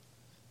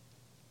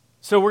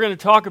So we're going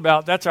to talk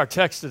about, that's our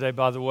text today,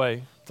 by the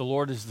way. The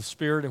Lord is the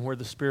Spirit, and where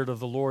the Spirit of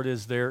the Lord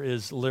is, there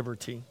is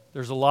liberty.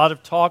 There's a lot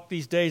of talk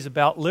these days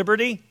about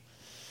liberty.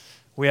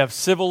 We have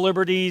civil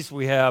liberties,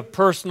 we have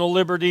personal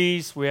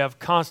liberties, we have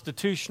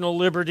constitutional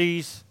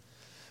liberties.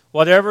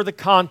 Whatever the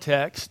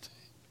context,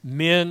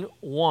 men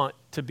want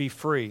to be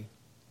free.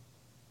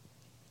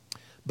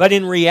 But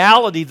in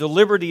reality, the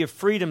liberty of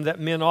freedom that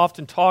men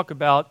often talk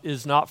about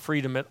is not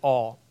freedom at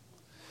all.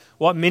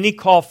 What many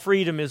call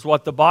freedom is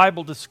what the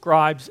Bible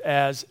describes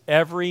as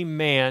every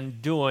man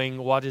doing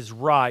what is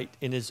right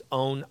in his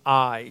own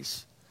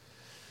eyes.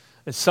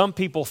 And some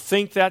people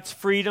think that's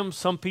freedom.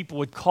 Some people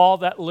would call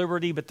that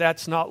liberty, but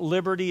that's not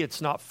liberty.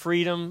 It's not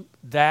freedom.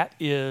 That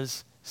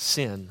is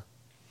sin.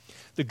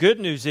 The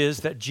good news is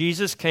that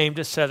Jesus came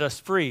to set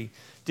us free,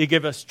 to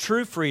give us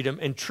true freedom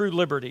and true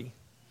liberty.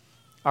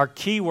 Our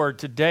key word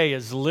today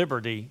is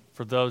liberty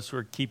for those who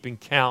are keeping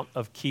count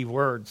of key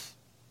words.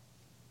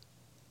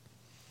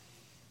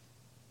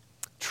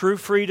 True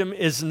freedom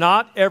is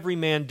not every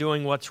man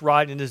doing what's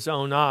right in his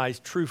own eyes.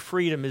 True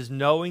freedom is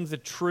knowing the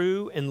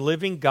true and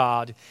living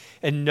God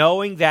and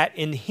knowing that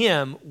in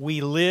Him we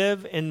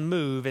live and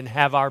move and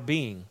have our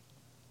being.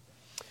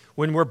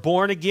 When we're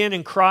born again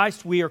in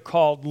Christ, we are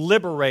called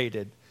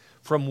liberated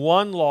from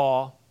one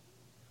law,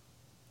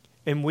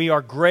 and we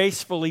are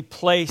gracefully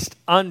placed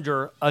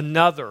under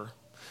another.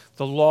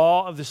 The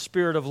law of the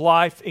Spirit of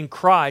life in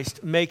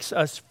Christ makes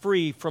us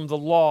free from the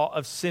law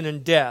of sin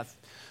and death.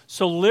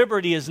 So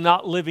liberty is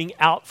not living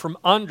out from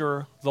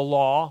under the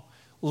law.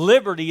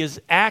 Liberty is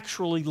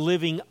actually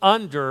living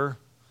under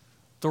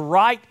the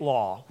right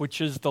law,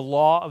 which is the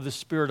law of the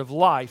Spirit of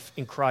life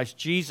in Christ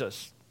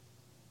Jesus.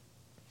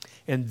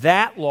 And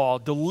that law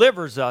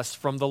delivers us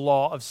from the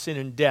law of sin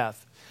and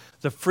death.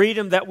 The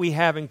freedom that we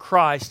have in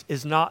Christ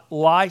is not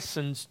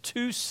license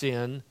to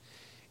sin.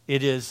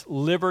 It is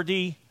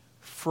liberty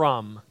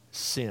from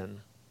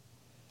sin.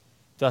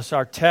 Thus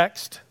our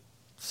text,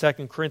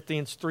 2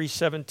 Corinthians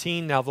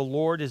 3:17, now the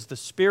Lord is the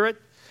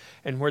Spirit,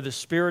 and where the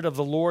Spirit of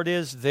the Lord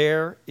is,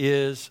 there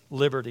is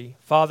liberty.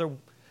 Father,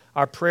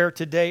 our prayer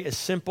today is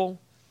simple.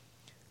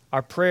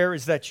 Our prayer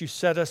is that you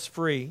set us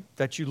free,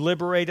 that you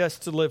liberate us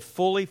to live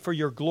fully for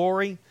your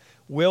glory,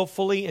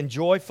 willfully and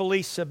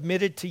joyfully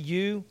submitted to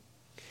you.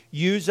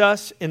 Use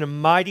us in a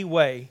mighty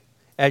way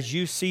as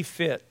you see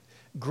fit.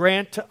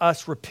 Grant to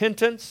us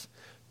repentance,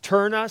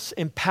 turn us,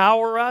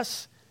 empower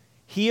us,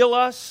 heal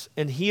us,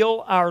 and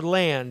heal our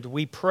land,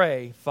 we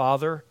pray,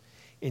 Father.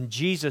 In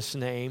Jesus'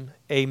 name,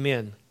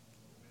 amen.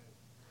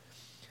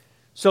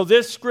 So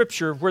this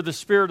scripture, where the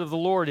Spirit of the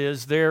Lord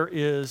is, there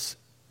is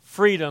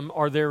freedom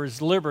or there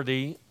is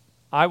liberty.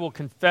 I will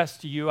confess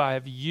to you, I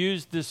have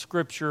used this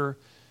scripture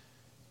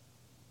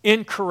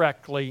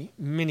incorrectly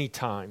many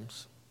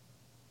times.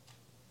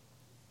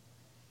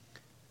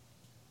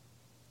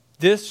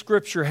 This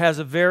scripture has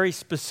a very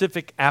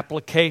specific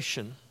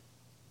application.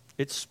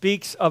 It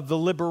speaks of the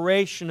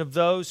liberation of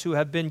those who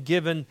have been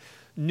given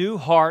new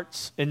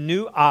hearts and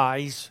new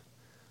eyes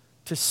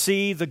to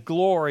see the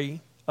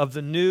glory of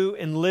the new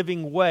and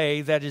living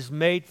way that is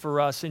made for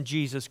us in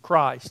Jesus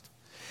Christ.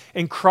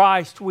 In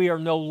Christ, we are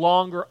no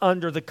longer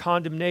under the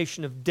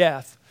condemnation of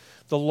death.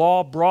 The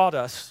law brought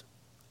us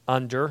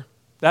under.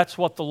 That's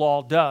what the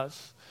law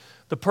does.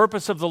 The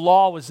purpose of the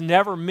law was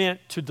never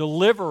meant to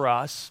deliver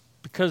us,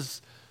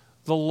 because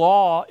the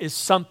law is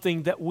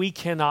something that we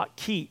cannot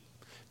keep.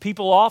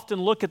 People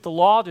often look at the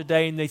law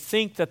today and they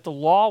think that the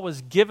law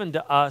was given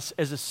to us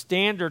as a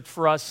standard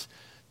for us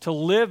to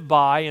live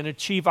by and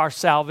achieve our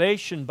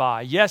salvation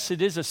by. Yes,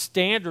 it is a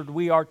standard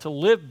we are to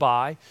live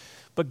by,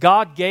 but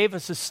God gave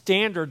us a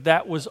standard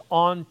that was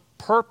on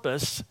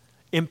purpose,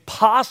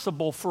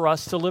 impossible for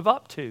us to live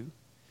up to.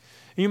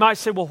 You might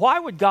say, well, why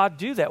would God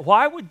do that?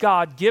 Why would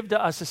God give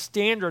to us a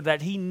standard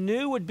that He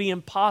knew would be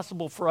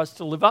impossible for us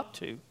to live up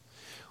to?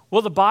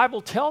 Well, the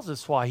Bible tells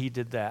us why He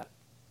did that.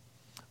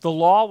 The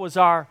law was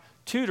our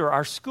tutor,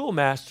 our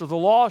schoolmaster. The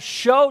law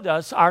showed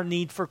us our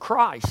need for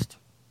Christ.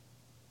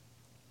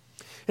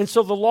 And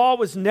so the law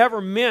was never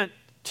meant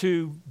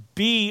to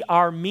be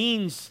our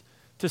means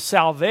to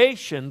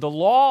salvation. The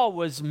law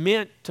was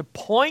meant to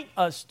point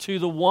us to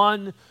the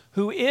one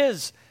who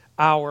is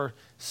our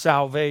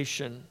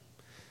salvation.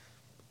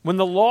 When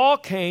the law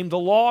came, the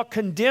law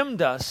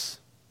condemned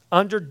us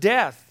under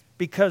death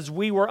because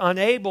we were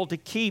unable to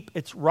keep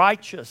its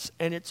righteous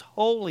and its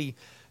holy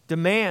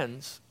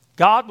demands.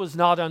 God was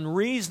not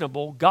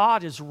unreasonable.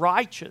 God is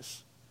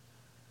righteous.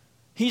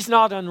 He's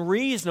not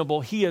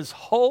unreasonable. He is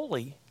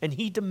holy, and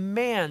He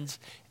demands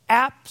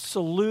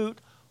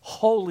absolute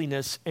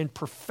holiness and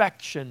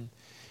perfection.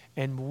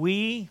 And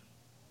we,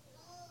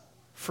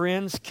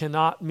 friends,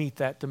 cannot meet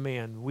that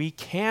demand. We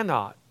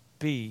cannot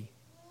be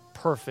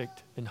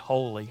perfect and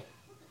holy.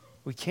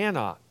 We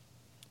cannot.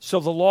 So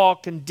the law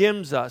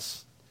condemns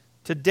us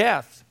to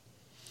death.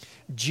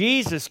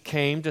 Jesus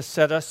came to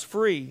set us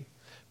free.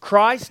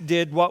 Christ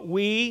did what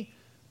we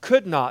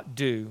could not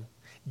do.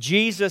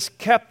 Jesus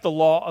kept the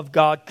law of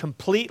God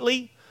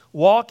completely,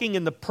 walking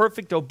in the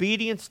perfect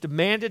obedience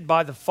demanded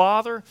by the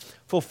Father,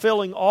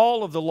 fulfilling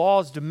all of the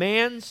law's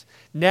demands.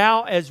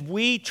 Now, as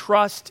we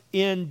trust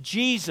in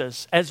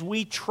Jesus, as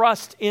we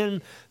trust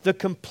in the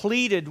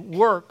completed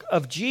work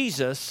of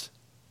Jesus,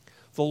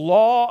 the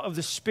law of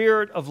the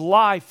Spirit of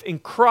life in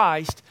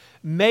Christ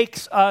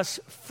makes us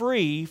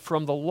free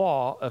from the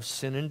law of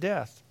sin and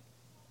death.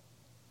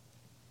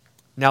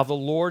 Now, the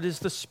Lord is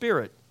the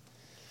Spirit,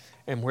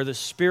 and where the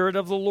Spirit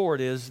of the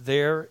Lord is,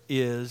 there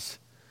is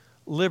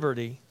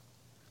liberty.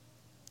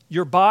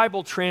 Your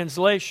Bible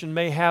translation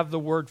may have the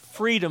word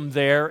freedom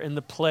there in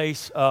the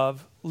place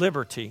of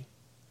liberty.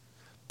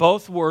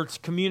 Both words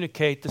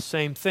communicate the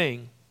same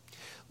thing.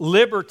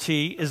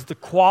 Liberty is the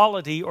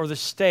quality or the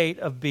state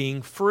of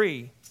being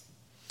free.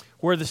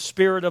 Where the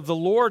Spirit of the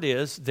Lord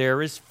is,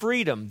 there is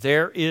freedom.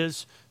 There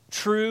is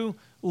true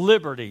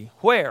liberty.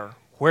 Where?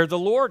 Where the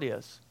Lord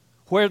is.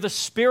 Where the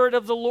Spirit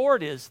of the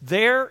Lord is,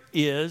 there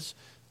is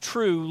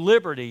true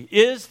liberty.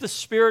 Is the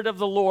Spirit of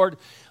the Lord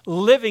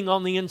living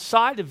on the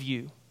inside of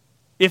you?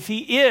 If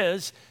He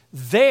is,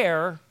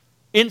 there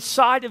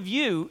inside of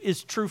you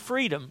is true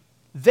freedom.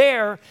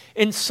 There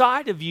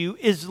inside of you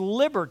is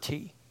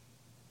liberty.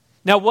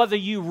 Now, whether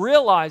you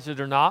realize it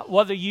or not,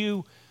 whether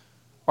you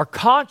are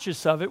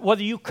conscious of it,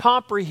 whether you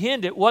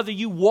comprehend it, whether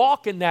you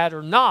walk in that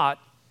or not,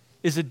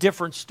 is a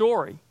different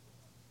story.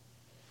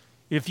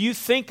 If you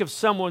think of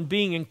someone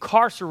being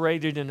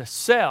incarcerated in a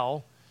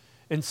cell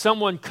and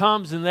someone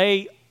comes and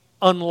they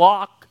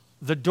unlock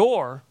the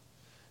door,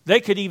 they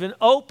could even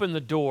open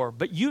the door,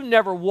 but you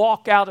never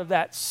walk out of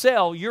that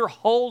cell. You're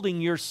holding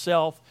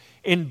yourself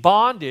in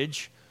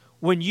bondage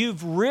when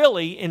you've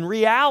really, in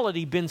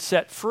reality, been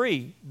set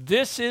free.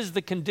 This is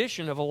the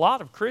condition of a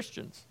lot of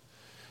Christians.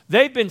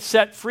 They've been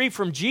set free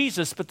from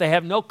Jesus, but they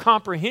have no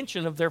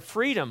comprehension of their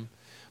freedom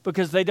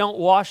because they don't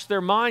wash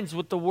their minds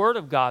with the Word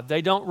of God.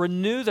 They don't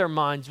renew their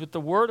minds with the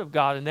Word of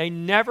God, and they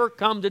never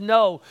come to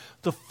know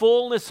the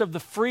fullness of the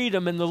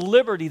freedom and the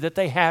liberty that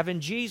they have in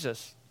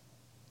Jesus.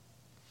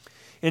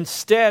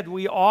 Instead,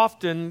 we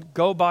often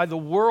go by the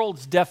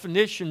world's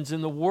definitions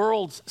and the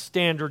world's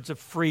standards of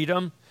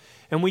freedom,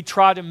 and we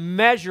try to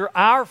measure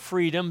our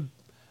freedom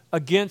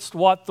against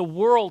what the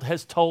world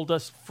has told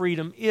us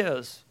freedom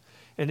is.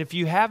 And if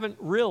you haven't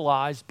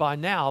realized by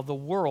now, the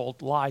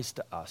world lies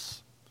to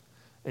us.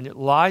 And it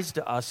lies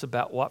to us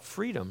about what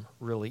freedom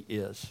really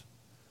is.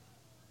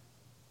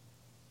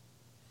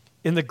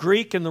 In the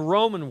Greek and the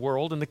Roman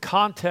world, in the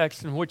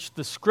context in which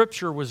the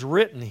Scripture was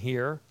written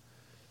here,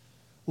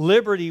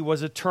 liberty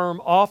was a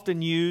term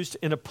often used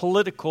in a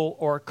political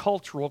or a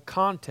cultural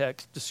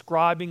context,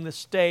 describing the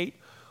state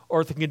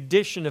or the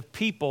condition of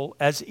people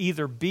as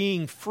either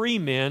being free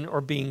men or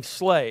being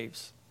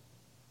slaves.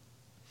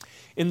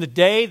 In the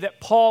day that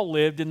Paul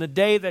lived, in the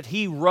day that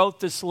he wrote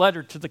this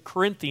letter to the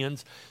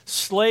Corinthians,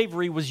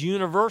 slavery was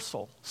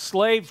universal.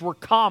 Slaves were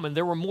common.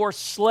 There were more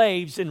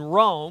slaves in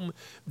Rome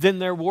than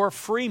there were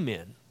free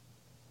men.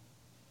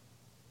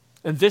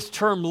 And this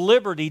term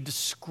liberty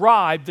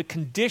described the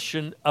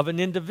condition of an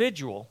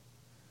individual,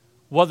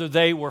 whether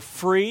they were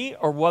free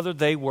or whether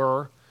they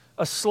were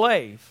a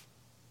slave.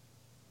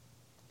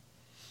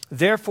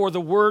 Therefore, the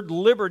word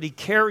liberty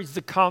carries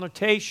the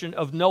connotation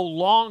of no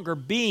longer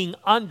being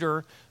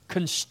under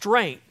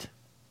constraint.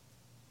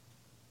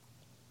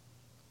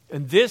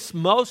 And this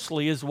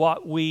mostly is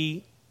what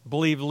we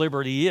believe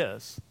liberty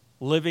is,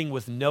 living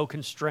with no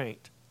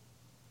constraint.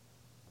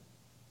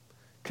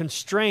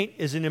 Constraint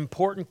is an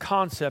important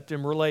concept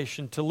in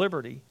relation to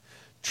liberty.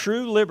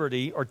 True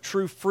liberty, or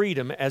true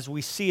freedom, as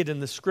we see it in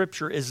the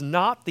Scripture, is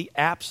not the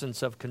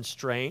absence of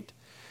constraint.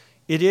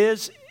 It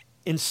is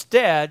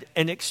instead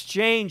an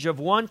exchange of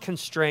one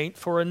constraint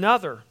for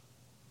another.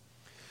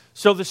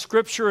 So the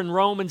Scripture in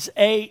Romans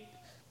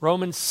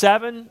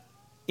 7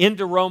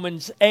 into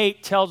Romans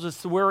 8 tells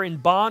us that we're in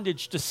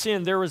bondage to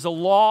sin. There is a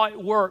law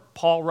at work,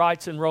 Paul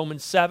writes in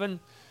Romans 7.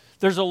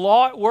 There's a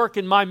law at work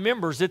in my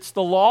members. It's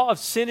the law of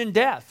sin and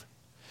death.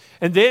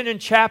 And then in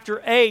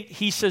chapter 8,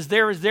 he says,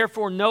 there is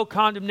therefore no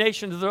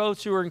condemnation to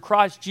those who are in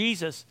Christ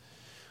Jesus.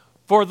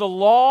 For the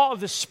law of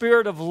the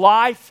Spirit of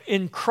life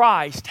in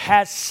Christ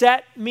has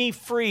set me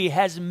free,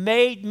 has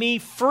made me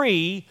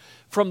free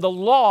from the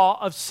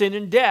law of sin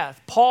and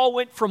death. Paul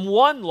went from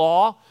one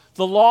law,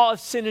 the law of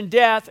sin and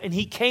death, and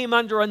he came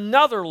under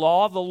another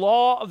law, the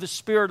law of the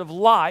Spirit of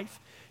life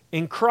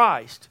in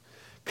Christ.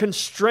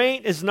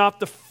 Constraint is not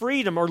the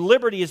freedom, or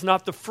liberty is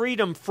not the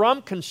freedom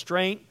from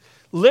constraint.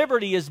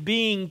 Liberty is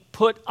being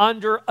put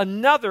under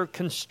another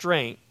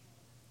constraint.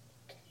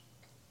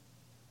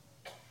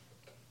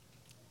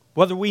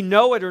 Whether we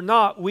know it or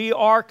not, we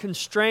are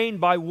constrained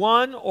by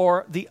one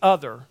or the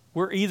other.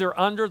 We're either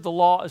under the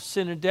law of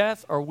sin and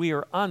death, or we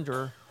are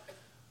under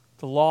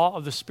the law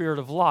of the Spirit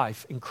of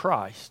life in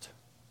Christ.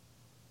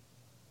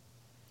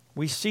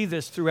 We see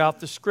this throughout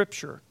the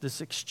Scripture,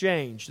 this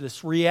exchange,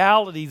 this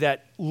reality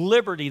that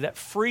liberty, that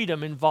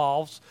freedom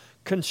involves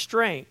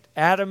constraint.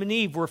 Adam and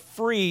Eve were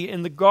free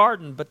in the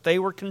garden, but they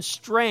were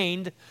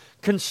constrained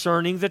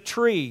concerning the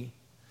tree.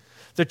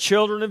 The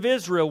children of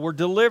Israel were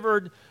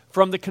delivered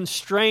from the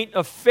constraint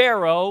of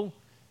Pharaoh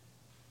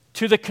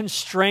to the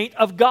constraint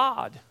of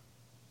God.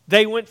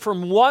 They went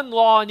from one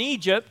law in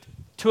Egypt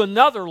to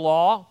another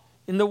law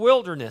in the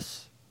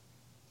wilderness.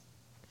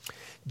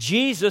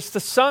 Jesus, the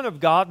Son of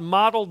God,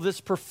 modeled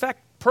this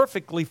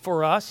perfectly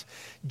for us.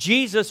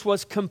 Jesus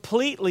was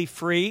completely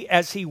free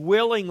as he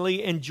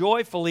willingly and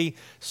joyfully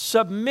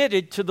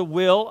submitted to the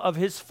will of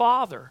his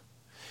Father.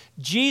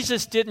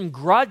 Jesus didn't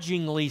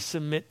grudgingly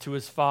submit to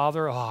his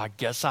Father. Oh, I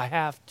guess I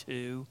have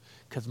to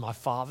because my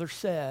Father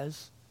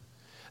says.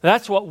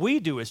 That's what we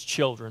do as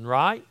children,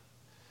 right?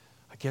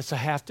 I guess I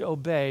have to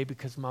obey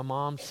because my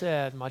mom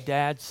said, my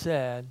dad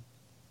said.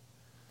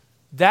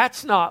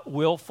 That's not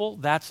willful.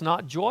 That's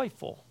not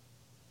joyful.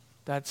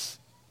 That's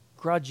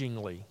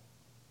grudgingly.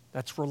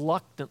 That's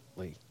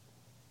reluctantly.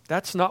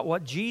 That's not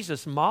what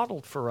Jesus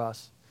modeled for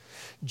us.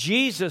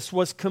 Jesus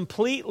was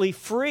completely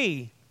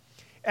free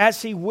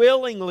as he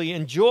willingly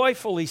and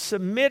joyfully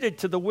submitted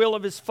to the will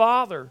of his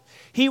Father.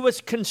 He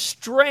was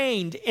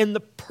constrained in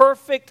the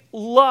perfect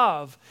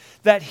love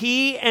that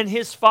he and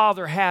his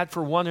Father had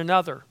for one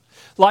another.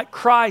 Like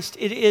Christ,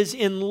 it is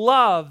in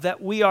love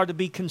that we are to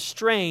be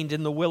constrained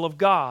in the will of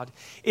God.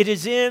 It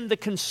is in the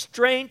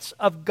constraints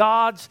of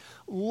God's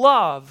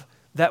love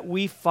that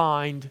we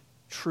find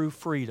true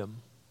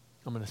freedom.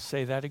 I'm going to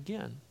say that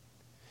again.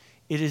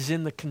 It is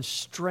in the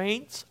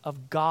constraints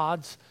of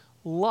God's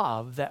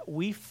love that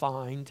we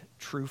find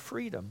true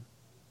freedom.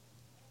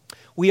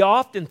 We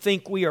often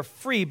think we are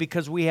free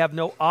because we have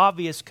no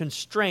obvious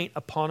constraint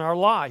upon our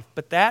life,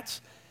 but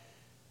that's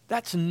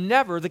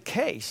never the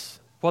case,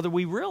 whether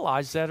we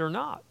realize that or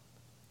not.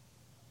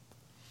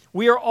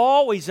 We are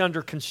always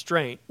under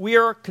constraint. We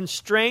are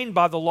constrained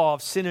by the law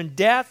of sin and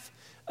death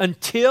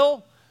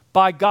until,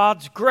 by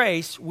God's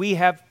grace, we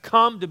have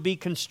come to be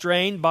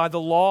constrained by the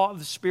law of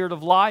the Spirit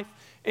of life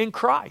in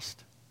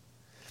Christ.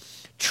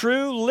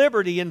 True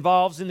liberty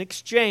involves an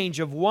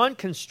exchange of one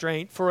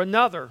constraint for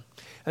another,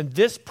 and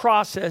this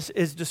process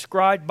is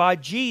described by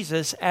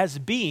Jesus as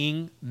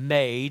being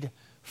made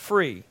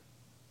free.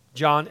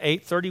 John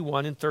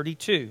 8:31 and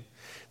 32.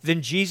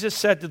 Then Jesus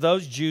said to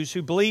those Jews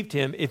who believed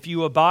him, "If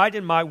you abide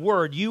in my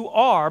word, you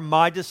are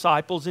my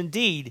disciples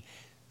indeed,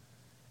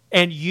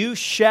 and you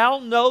shall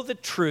know the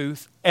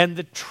truth, and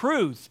the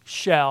truth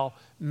shall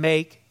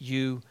make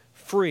you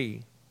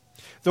free."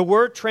 The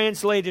word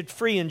translated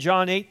free in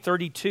John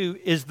 8:32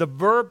 is the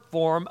verb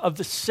form of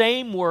the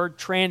same word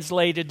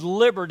translated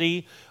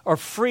liberty or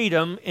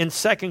freedom in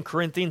 2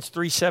 Corinthians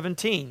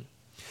 3:17.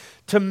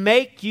 To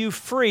make you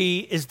free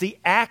is the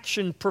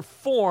action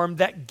performed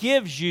that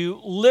gives you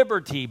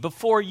liberty.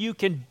 Before you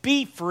can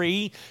be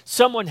free,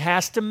 someone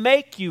has to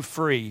make you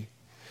free.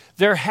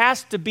 There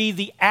has to be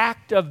the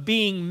act of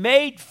being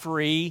made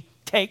free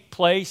take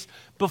place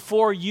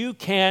before you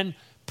can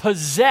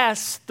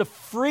possess the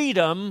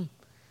freedom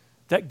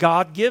that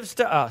God gives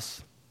to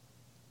us.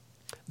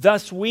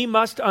 Thus, we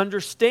must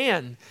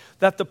understand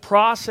that the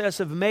process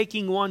of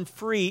making one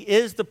free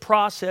is the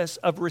process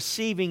of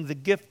receiving the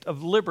gift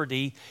of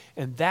liberty,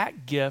 and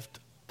that gift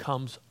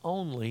comes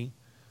only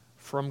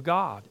from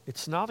God.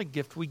 It's not a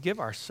gift we give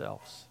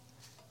ourselves.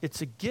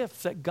 It's a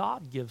gift that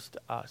God gives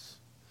to us.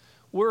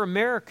 We're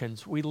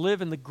Americans. We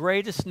live in the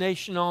greatest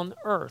nation on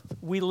earth.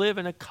 We live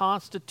in a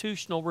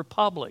constitutional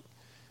republic.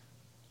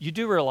 You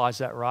do realize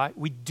that, right?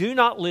 We do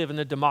not live in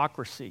a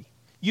democracy.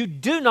 You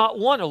do not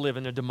want to live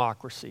in a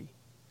democracy.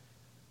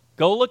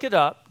 Go look it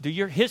up. Do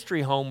your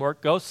history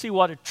homework. Go see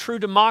what a true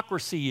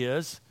democracy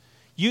is.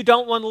 You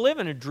don't want to live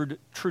in a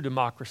true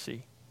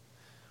democracy.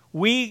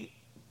 We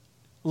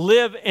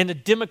live in a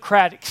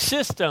democratic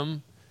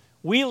system.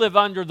 We live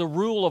under the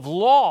rule of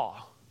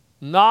law,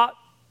 not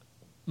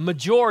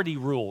majority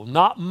rule,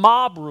 not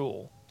mob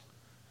rule.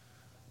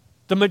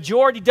 The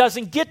majority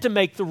doesn't get to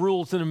make the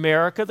rules in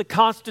America. The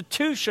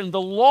Constitution,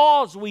 the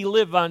laws we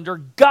live under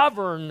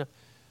govern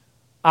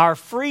our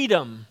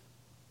freedom.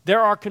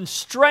 There are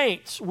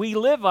constraints we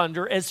live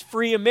under as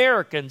free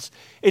Americans.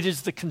 It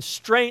is the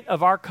constraint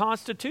of our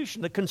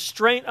Constitution, the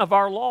constraint of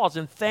our laws,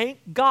 and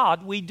thank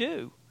God we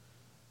do.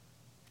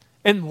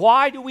 And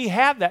why do we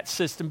have that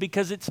system?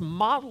 Because it's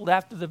modeled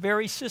after the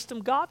very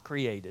system God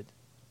created.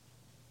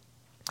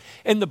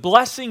 And the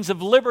blessings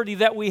of liberty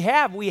that we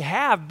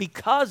have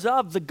because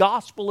of the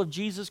gospel of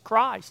Jesus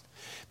Christ.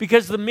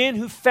 Because the men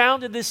who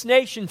founded this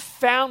nation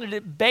founded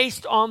it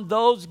based on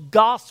those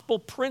gospel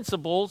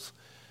principles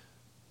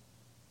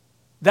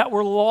that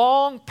were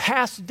long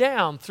passed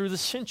down through the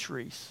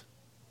centuries.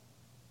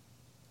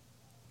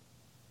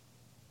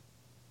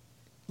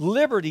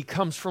 Liberty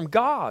comes from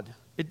God.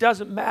 It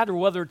doesn't matter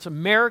whether it's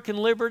American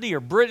liberty or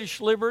British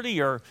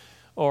liberty or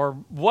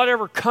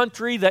whatever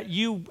country that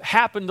you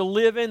happen to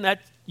live in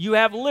that you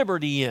have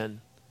liberty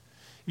in.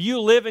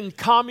 You live in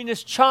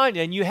communist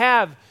China and you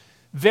have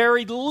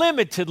very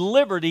limited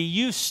liberty.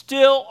 You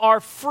still are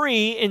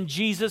free in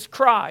Jesus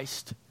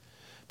Christ.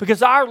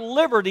 Because our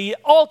liberty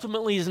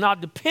ultimately is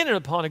not dependent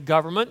upon a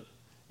government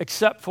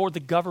except for the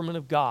government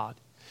of God.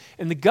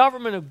 And the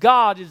government of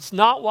God is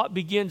not what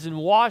begins in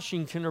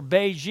Washington or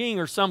Beijing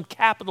or some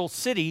capital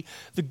city.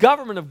 The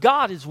government of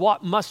God is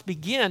what must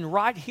begin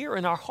right here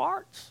in our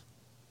hearts.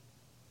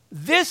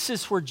 This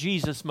is where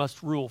Jesus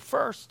must rule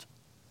first.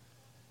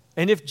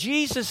 And if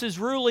Jesus is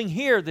ruling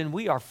here, then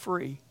we are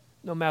free,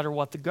 no matter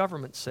what the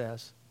government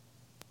says.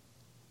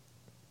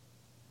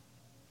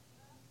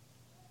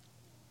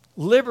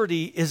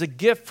 Liberty is a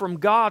gift from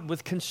God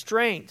with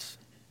constraints.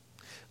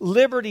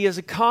 Liberty is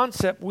a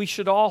concept we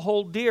should all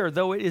hold dear,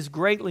 though it is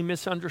greatly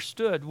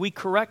misunderstood. We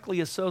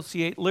correctly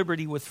associate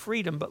liberty with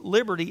freedom, but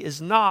liberty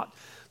is not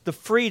the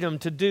freedom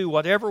to do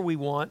whatever we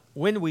want,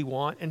 when we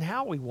want, and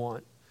how we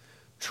want.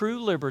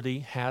 True liberty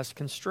has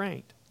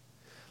constraint.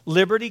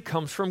 Liberty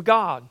comes from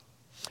God,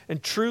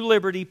 and true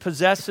liberty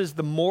possesses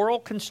the moral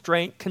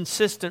constraint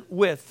consistent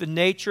with the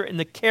nature and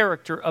the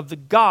character of the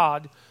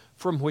God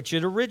from which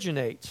it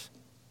originates.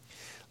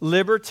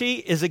 Liberty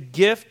is a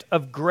gift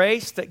of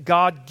grace that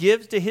God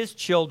gives to His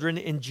children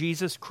in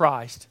Jesus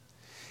Christ.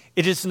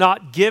 It is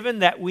not given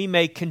that we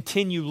may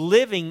continue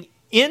living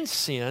in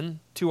sin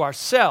to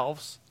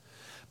ourselves,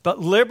 but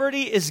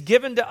liberty is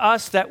given to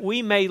us that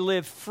we may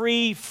live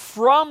free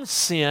from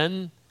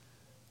sin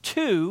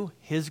to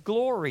His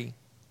glory.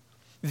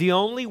 The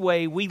only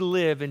way we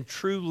live in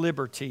true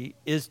liberty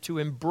is to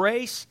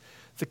embrace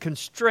the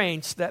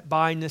constraints that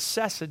by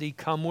necessity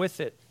come with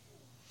it.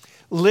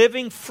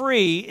 Living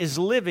free is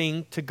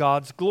living to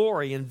God's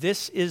glory, and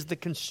this is the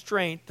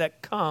constraint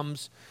that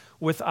comes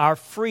with our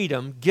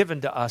freedom given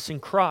to us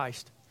in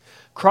Christ.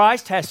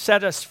 Christ has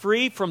set us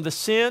free from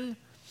sin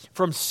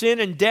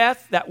and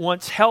death that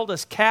once held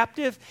us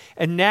captive,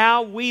 and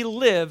now we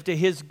live to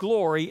His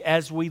glory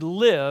as we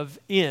live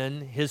in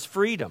His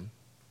freedom.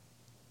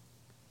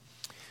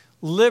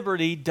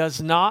 Liberty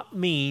does not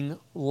mean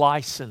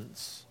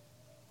license.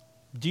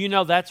 Do you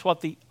know that's what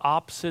the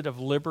opposite of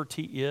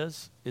liberty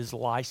is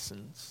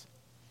license?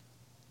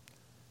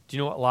 Do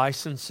you know what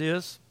license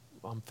is?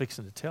 Well, I'm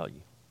fixing to tell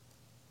you.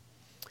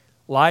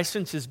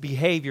 License is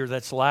behavior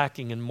that's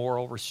lacking in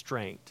moral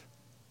restraint.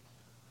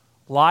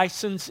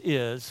 License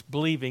is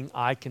believing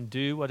I can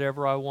do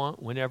whatever I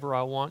want, whenever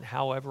I want,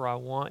 however I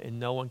want, and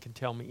no one can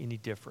tell me any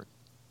different.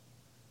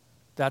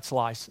 That's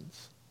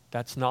license.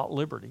 That's not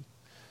liberty.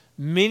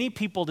 Many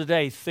people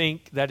today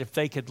think that if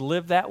they could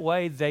live that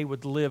way, they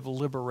would live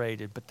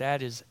liberated. But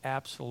that is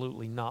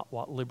absolutely not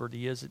what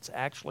liberty is. It's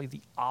actually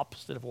the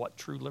opposite of what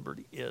true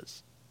liberty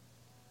is.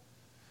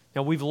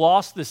 Now, we've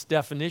lost this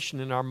definition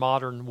in our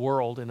modern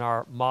world, in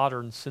our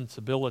modern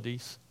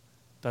sensibilities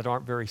that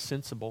aren't very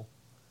sensible.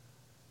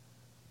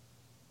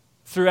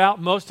 Throughout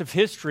most of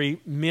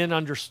history, men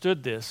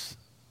understood this,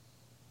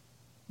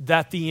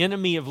 that the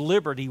enemy of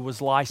liberty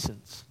was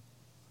license.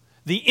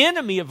 The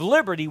enemy of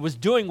liberty was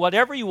doing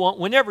whatever you want,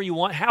 whenever you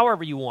want,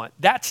 however you want.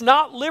 That's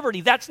not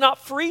liberty. That's not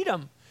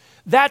freedom.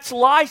 That's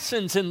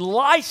license, and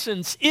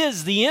license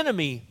is the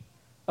enemy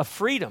of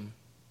freedom.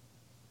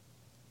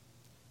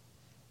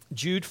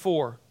 Jude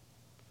 4.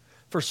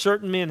 For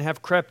certain men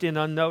have crept in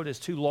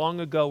unnoticed, who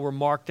long ago were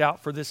marked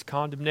out for this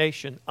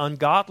condemnation,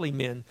 ungodly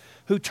men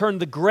who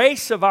turned the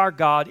grace of our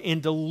God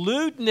into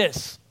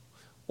lewdness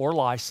or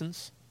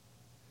license,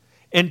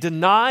 and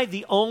deny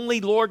the only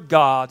Lord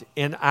God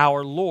and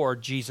our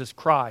Lord Jesus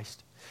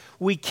Christ.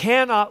 We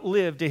cannot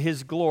live to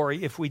His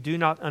glory if we do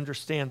not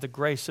understand the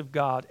grace of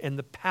God and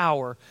the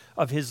power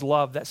of His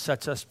love that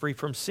sets us free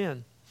from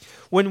sin.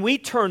 When we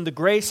turn the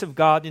grace of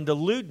God into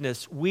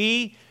lewdness,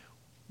 we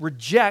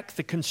reject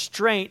the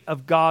constraint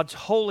of God's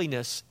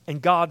holiness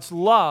and God's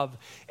love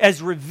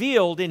as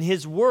revealed in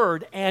His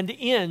Word and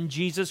in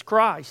Jesus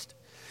Christ.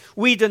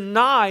 We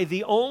deny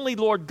the only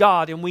Lord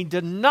God, and we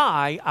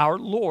deny our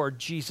Lord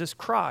Jesus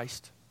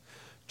Christ.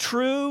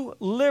 True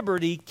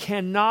liberty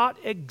cannot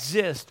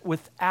exist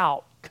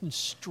without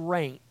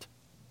constraint.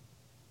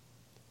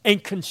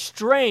 And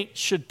constraint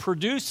should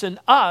produce in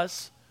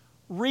us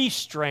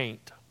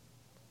restraint.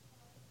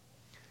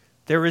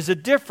 There is a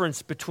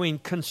difference between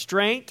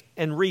constraint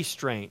and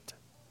restraint,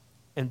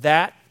 and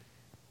that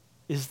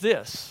is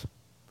this.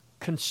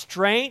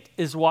 Constraint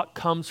is what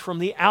comes from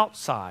the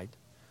outside.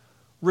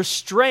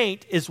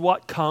 Restraint is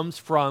what comes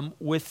from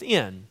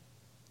within.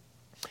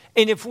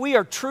 And if we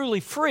are truly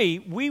free,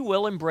 we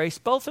will embrace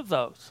both of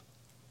those.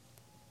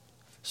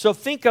 So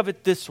think of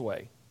it this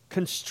way.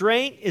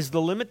 Constraint is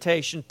the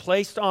limitation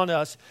placed on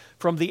us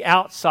from the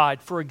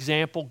outside. For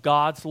example,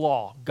 God's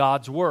law,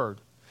 God's word.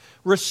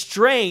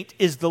 Restraint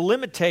is the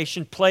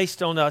limitation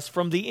placed on us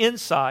from the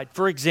inside.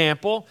 For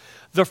example,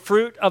 the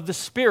fruit of the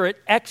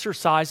Spirit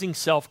exercising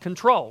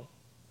self-control.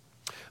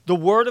 The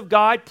Word of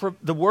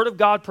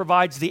God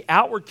provides the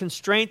outward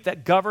constraint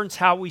that governs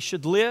how we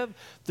should live.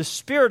 The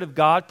Spirit of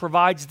God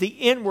provides the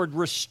inward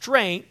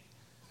restraint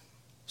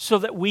so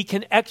that we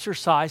can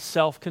exercise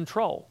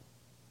self-control.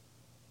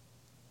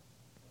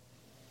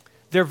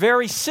 They're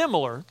very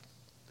similar,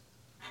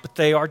 but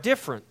they are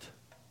different.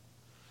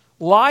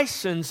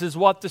 License is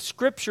what the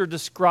Scripture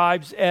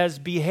describes as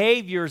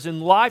behaviors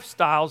and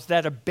lifestyles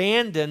that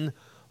abandon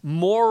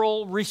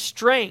moral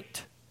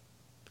restraint.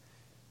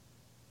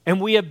 And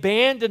we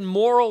abandon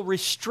moral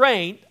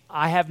restraint.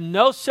 I have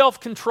no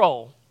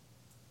self-control.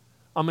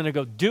 I'm going to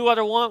go do what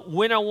I want,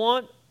 when I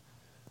want.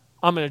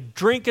 I'm going to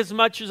drink as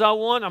much as I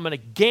want. I'm going to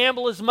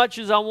gamble as much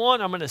as I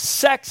want. I'm going to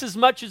sex as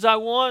much as I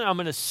want. I'm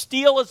going to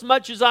steal as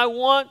much as I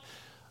want.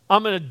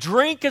 I'm going to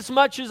drink as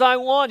much as I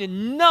want,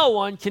 and no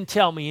one can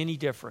tell me any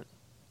different.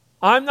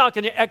 I'm not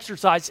going to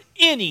exercise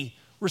any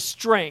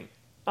restraint.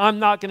 I'm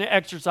not going to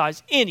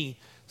exercise any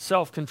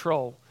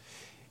self-control.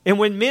 And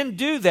when men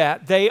do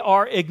that, they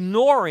are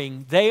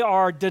ignoring, they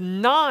are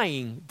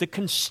denying the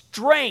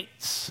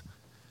constraints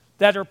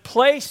that are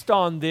placed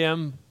on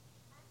them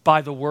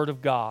by the Word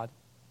of God.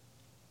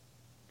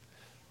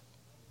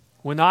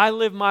 When I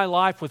live my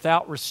life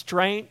without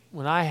restraint,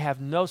 when I have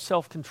no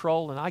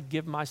self-control and I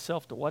give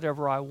myself to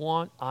whatever I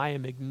want, I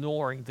am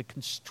ignoring the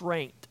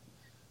constraint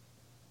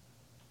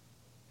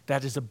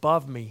that is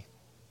above me.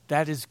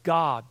 That is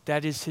God.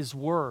 That is His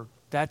Word.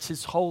 That's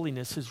His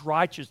holiness, His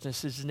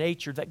righteousness, His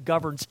nature that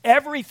governs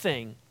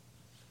everything.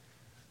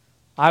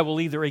 I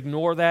will either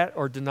ignore that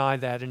or deny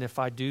that. And if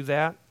I do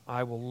that,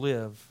 I will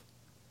live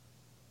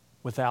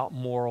without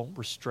moral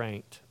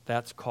restraint.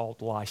 That's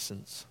called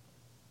license.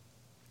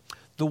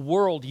 The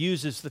world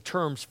uses the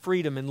terms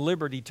freedom and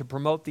liberty to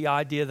promote the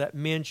idea that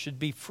men should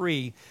be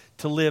free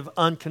to live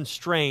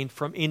unconstrained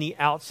from any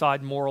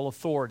outside moral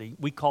authority.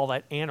 We call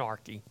that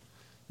anarchy.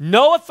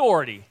 No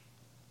authority.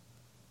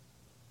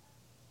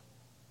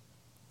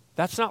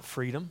 That's not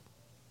freedom.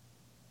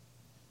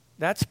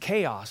 That's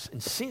chaos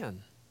and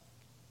sin.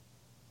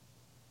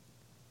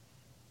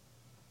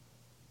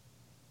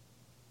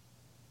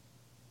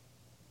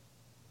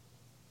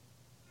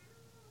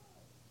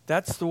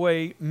 That's the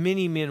way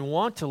many men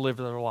want to live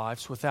their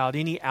lives, without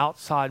any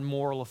outside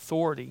moral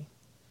authority.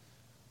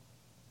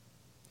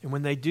 And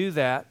when they do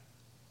that,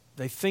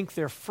 they think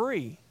they're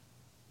free.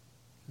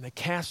 And they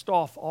cast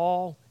off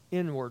all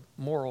inward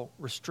moral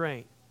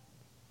restraint.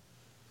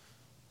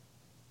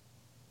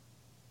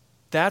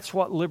 That's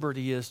what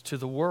liberty is to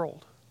the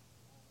world.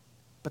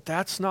 But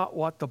that's not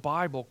what the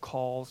Bible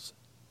calls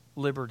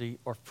liberty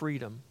or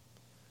freedom.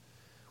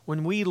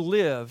 When we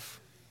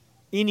live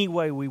any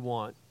way we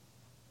want,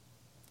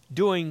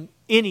 doing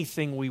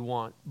anything we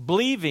want,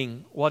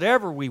 believing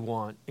whatever we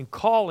want, and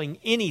calling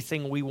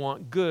anything we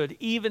want good,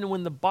 even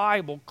when the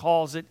Bible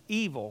calls it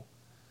evil,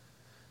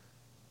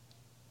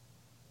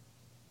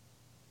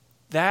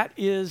 that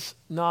is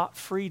not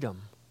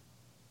freedom.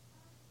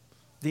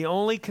 The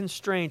only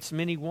constraints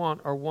many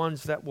want are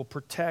ones that will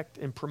protect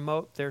and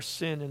promote their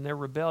sin and their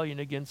rebellion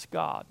against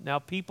God. Now,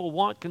 people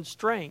want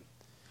constraint,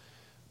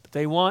 but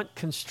they want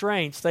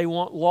constraints, they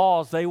want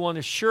laws, they want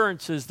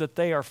assurances that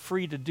they are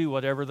free to do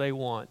whatever they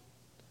want.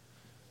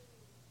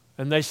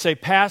 And they say,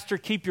 Pastor,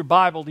 keep your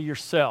Bible to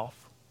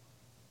yourself.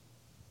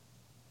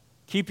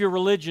 Keep your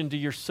religion to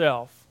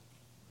yourself.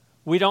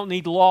 We don't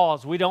need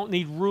laws. We don't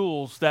need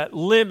rules that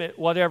limit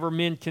whatever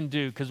men can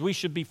do, because we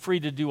should be free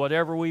to do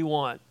whatever we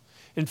want.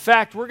 In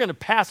fact, we're going to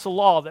pass a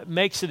law that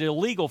makes it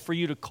illegal for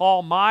you to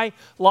call my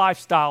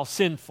lifestyle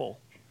sinful.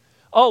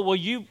 Oh, well,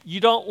 you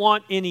don't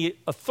want any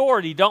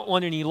authority, don't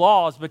want any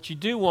laws, but you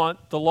do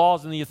want the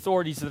laws and the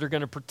authorities that are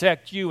going to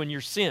protect you and your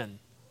sin.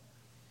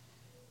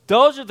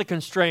 Those are the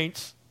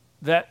constraints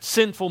that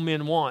sinful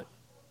men want,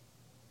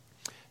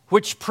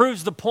 which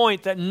proves the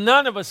point that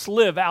none of us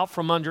live out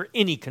from under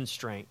any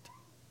constraint.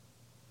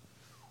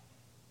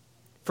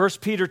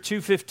 1 Peter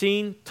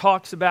 2:15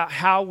 talks about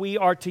how we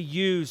are to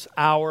use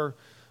our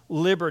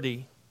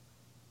liberty.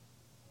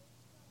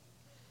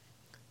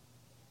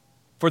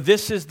 For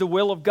this is the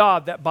will of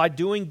God, that by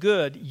doing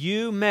good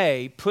you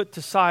may put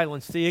to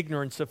silence the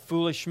ignorance of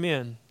foolish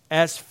men,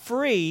 as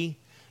free,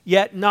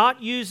 yet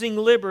not using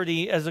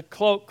liberty as a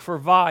cloak for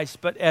vice,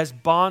 but as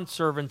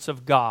bondservants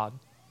of God.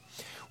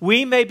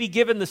 We may be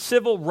given the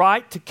civil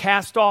right to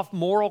cast off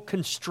moral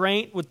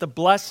constraint with the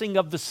blessing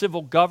of the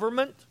civil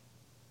government,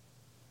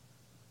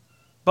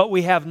 but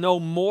we have no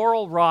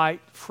moral right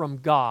from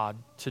God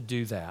to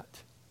do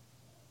that.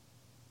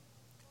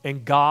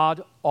 And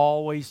God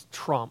always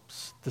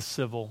trumps the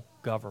civil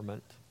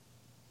government.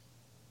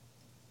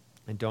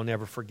 And don't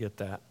ever forget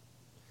that.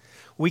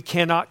 We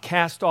cannot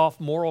cast off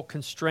moral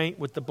constraint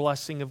with the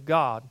blessing of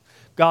God.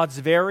 God's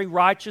very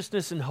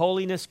righteousness and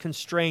holiness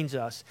constrains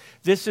us.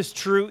 This is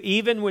true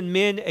even when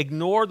men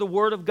ignore the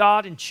Word of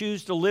God and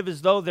choose to live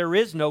as though there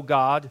is no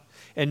God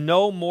and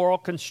no moral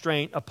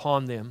constraint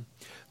upon them.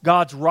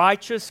 God's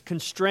righteous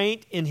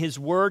constraint in His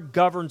Word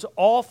governs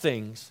all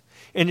things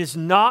and is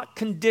not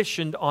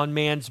conditioned on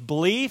man's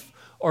belief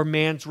or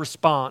man's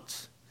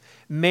response.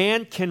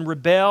 Man can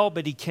rebel,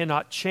 but he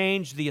cannot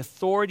change the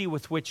authority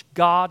with which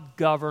God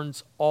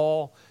governs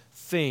all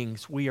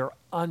things. We are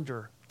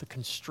under the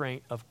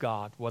constraint of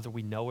God, whether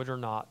we know it or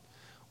not,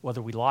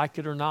 whether we like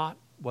it or not,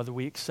 whether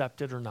we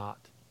accept it or not.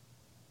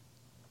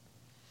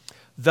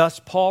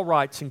 Thus, Paul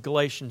writes in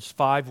Galatians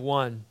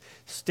 5:1,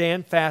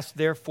 "Stand fast,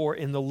 therefore,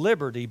 in the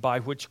liberty by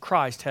which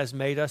Christ has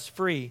made us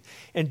free,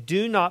 and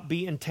do not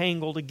be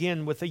entangled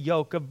again with a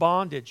yoke of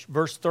bondage."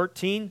 Verse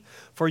 13,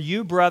 "For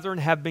you, brethren,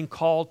 have been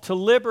called to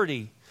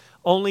liberty.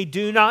 Only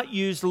do not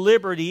use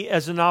liberty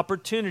as an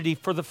opportunity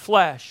for the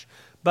flesh,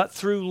 but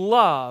through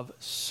love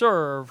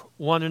serve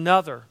one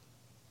another.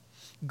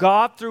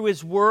 God, through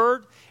His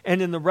Word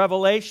and in the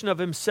revelation of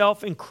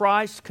Himself in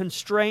Christ,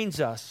 constrains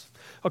us.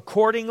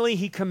 Accordingly,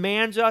 He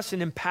commands us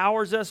and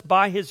empowers us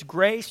by His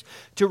grace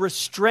to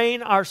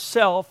restrain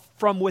ourselves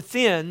from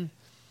within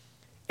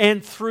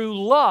and through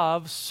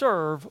love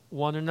serve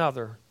one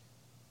another.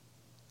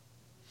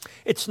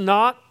 It's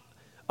not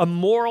a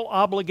moral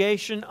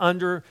obligation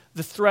under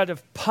the threat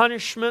of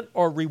punishment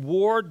or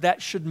reward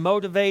that should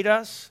motivate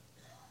us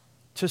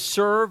to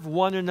serve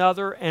one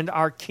another and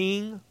our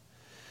King.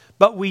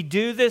 But we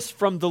do this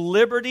from the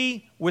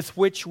liberty with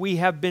which we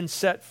have been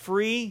set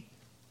free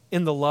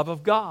in the love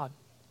of God.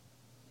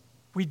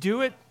 We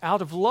do it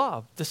out of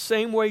love, the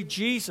same way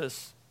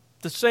Jesus,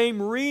 the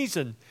same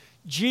reason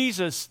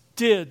Jesus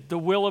did the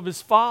will of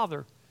His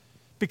Father,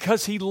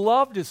 because He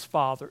loved His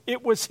Father.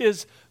 It was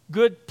His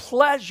good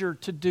pleasure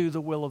to do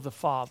the will of the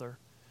Father.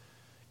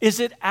 Is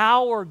it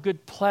our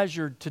good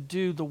pleasure to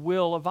do the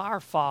will of our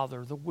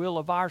Father, the will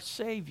of our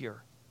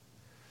Savior?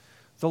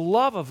 The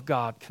love of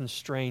God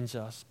constrains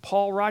us.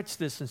 Paul writes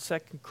this in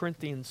 2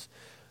 Corinthians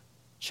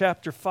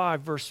chapter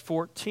 5, verse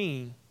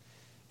 14.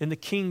 In the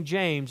King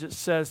James, it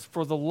says,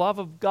 "For the love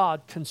of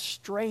God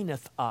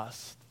constraineth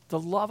us." The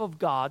love of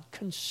God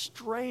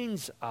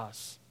constrains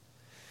us.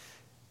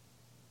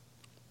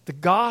 The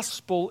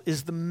gospel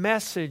is the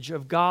message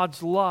of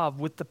God's love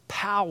with the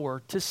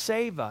power to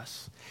save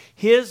us.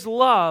 His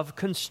love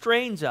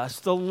constrains us.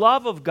 The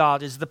love of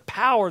God is the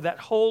power that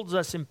holds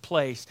us in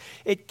place.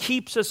 It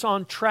keeps us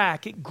on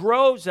track. It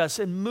grows us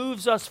and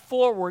moves us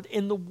forward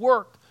in the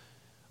work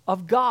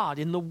of God,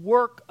 in the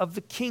work of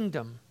the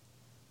kingdom.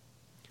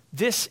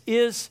 This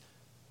is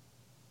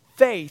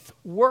faith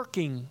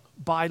working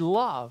by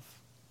love.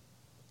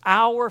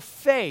 Our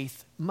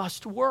faith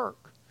must work.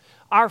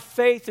 Our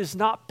faith is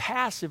not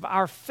passive.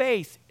 Our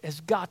faith has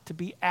got to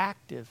be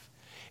active.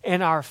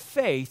 And our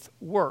faith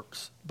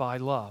works by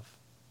love.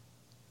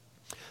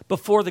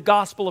 Before the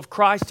gospel of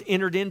Christ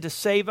entered in to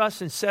save us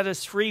and set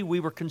us free, we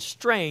were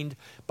constrained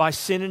by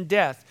sin and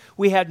death.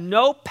 We had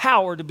no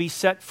power to be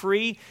set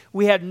free.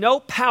 We had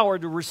no power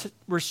to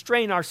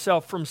restrain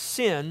ourselves from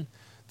sin,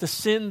 the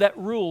sin that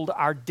ruled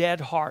our dead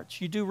hearts.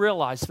 You do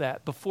realize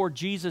that before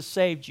Jesus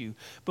saved you,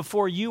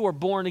 before you were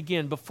born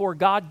again, before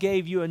God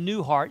gave you a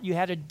new heart, you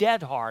had a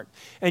dead heart.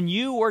 And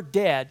you were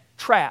dead,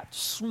 trapped,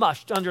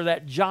 smushed under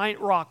that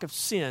giant rock of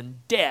sin,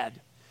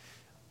 dead.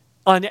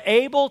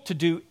 Unable to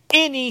do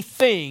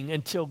anything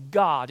until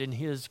God in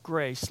His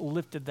grace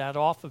lifted that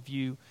off of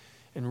you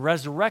and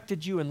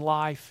resurrected you in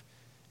life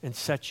and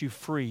set you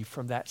free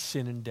from that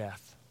sin and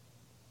death.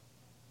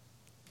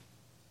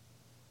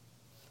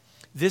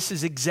 This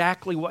is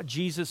exactly what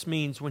Jesus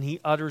means when He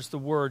utters the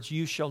words,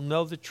 "You shall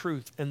know the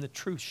truth, and the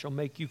truth shall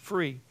make you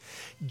free."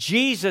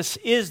 Jesus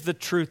is the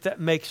truth that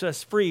makes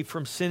us free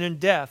from sin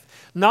and death.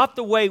 Not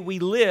the way we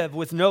live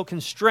with no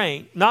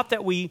constraint. Not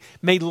that we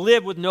may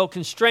live with no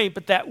constraint,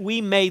 but that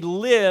we may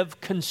live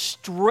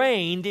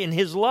constrained in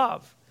His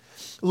love.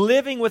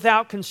 Living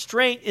without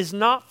constraint is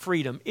not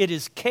freedom. It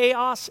is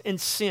chaos and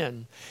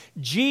sin.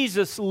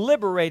 Jesus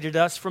liberated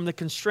us from the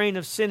constraint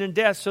of sin and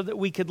death so that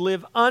we could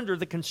live under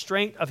the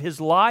constraint of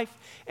His life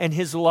and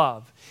His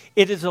love.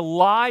 It is a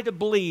lie to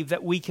believe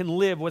that we can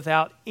live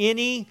without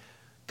any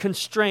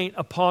constraint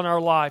upon our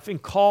life and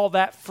call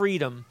that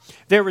freedom.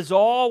 There is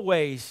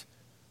always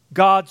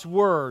God's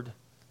Word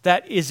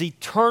that is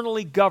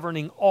eternally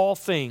governing all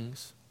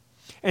things.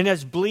 And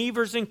as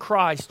believers in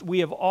Christ,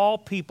 we of all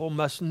people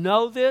must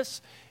know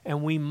this,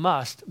 and we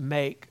must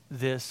make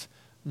this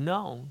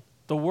known.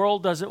 The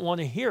world doesn't want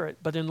to hear it,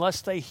 but unless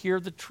they hear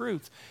the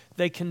truth,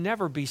 they can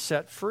never be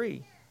set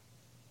free.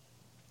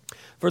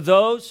 For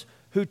those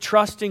who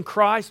trust in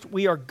Christ,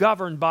 we are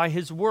governed by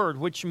His Word,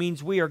 which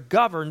means we are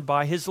governed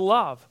by His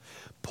love,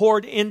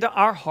 poured into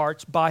our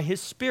hearts by His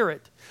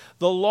Spirit.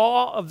 The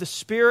law of the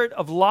Spirit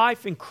of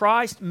life in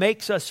Christ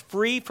makes us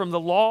free from the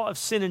law of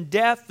sin and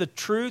death. The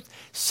truth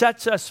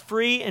sets us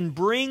free and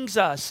brings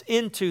us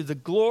into the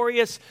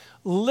glorious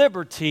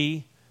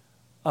liberty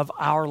of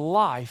our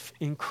life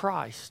in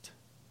Christ.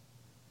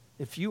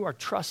 If you are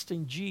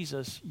trusting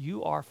Jesus,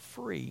 you are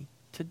free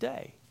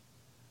today.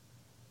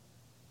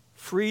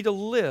 Free to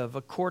live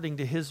according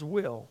to His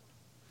will.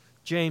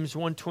 James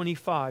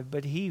 1:25,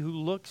 "But he who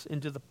looks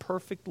into the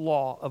perfect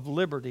law of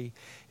liberty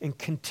and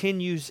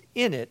continues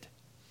in it,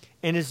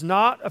 and is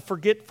not a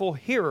forgetful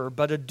hearer,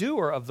 but a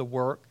doer of the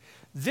work,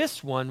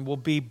 this one will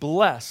be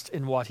blessed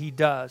in what he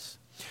does."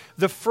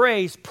 The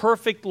phrase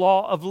perfect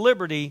law of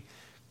liberty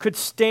could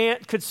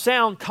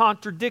sound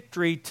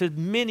contradictory to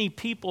many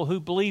people who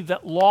believe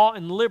that law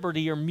and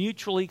liberty are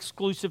mutually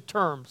exclusive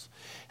terms.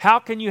 How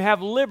can you have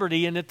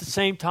liberty and at the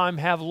same time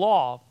have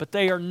law? But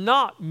they are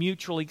not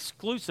mutually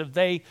exclusive.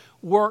 They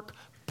work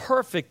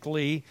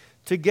perfectly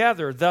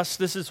together. Thus,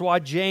 this is why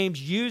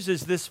James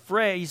uses this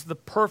phrase, the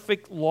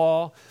perfect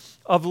law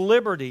of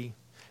liberty.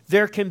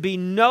 There can be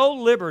no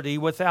liberty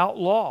without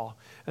law.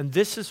 And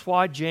this is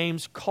why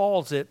James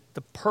calls it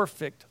the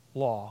perfect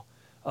law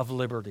of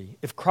liberty.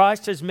 If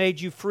Christ has made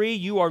you free,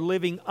 you are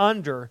living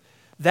under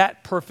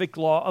that perfect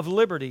law of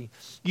liberty.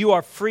 You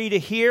are free to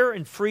hear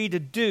and free to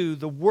do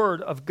the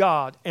word of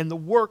God and the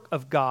work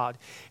of God.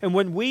 And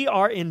when we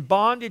are in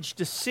bondage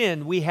to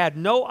sin, we had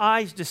no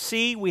eyes to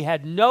see, we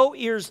had no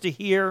ears to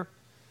hear.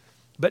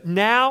 But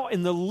now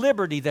in the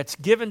liberty that's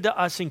given to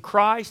us in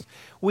Christ,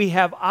 we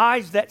have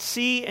eyes that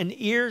see and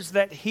ears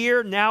that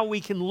hear. Now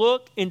we can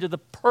look into the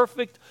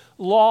perfect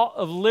law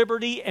of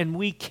liberty, and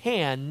we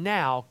can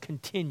now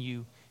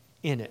continue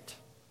in it.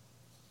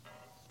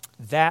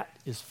 That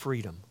is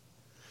freedom.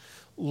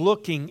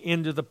 Looking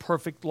into the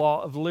perfect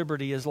law of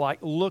liberty is like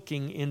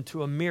looking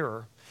into a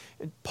mirror.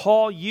 And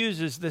Paul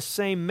uses this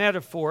same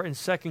metaphor in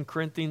 2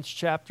 Corinthians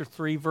chapter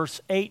 3, verse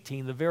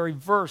 18, the very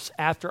verse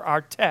after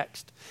our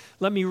text.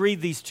 Let me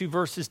read these two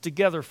verses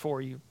together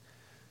for you.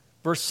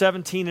 Verse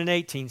 17 and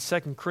 18, 2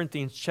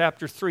 Corinthians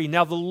chapter 3.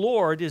 Now the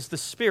Lord is the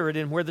Spirit,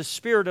 and where the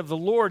Spirit of the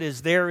Lord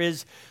is, there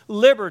is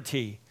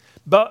liberty.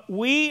 But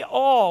we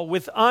all,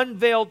 with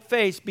unveiled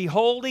face,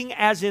 beholding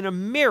as in a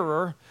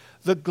mirror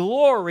the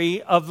glory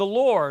of the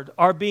Lord,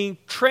 are being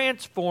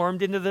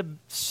transformed into the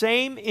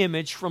same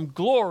image from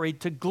glory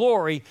to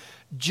glory,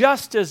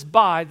 just as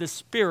by the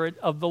Spirit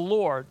of the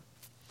Lord.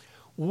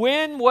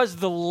 When was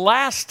the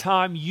last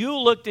time you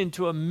looked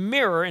into a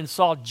mirror and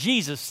saw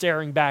Jesus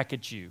staring back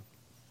at you?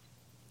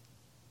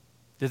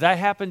 Did that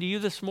happen to you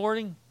this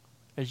morning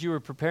as you were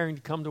preparing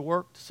to come to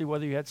work to see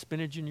whether you had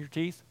spinach in your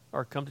teeth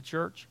or come to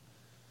church?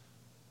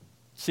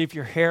 See if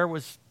your hair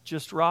was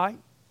just right?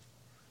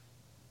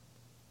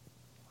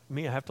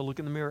 Me, I have to look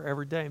in the mirror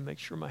every day and make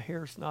sure my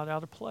hair is not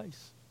out of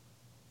place.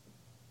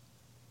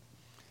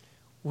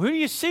 Who do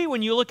you see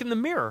when you look in the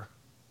mirror?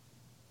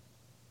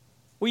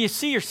 Well, you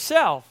see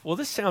yourself. Well,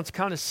 this sounds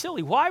kind of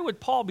silly. Why would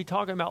Paul be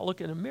talking about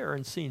looking in a mirror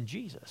and seeing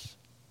Jesus?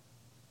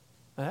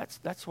 Now,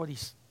 that's what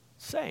he's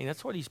saying.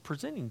 That's what he's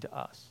presenting to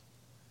us.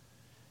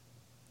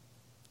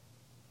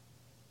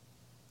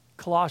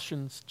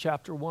 Colossians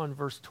chapter 1,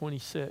 verse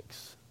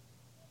 26.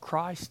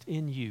 Christ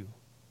in you,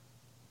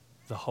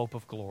 the hope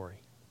of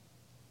glory.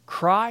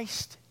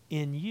 Christ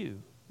in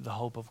you, the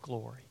hope of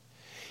glory.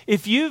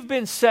 If you've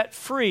been set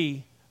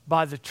free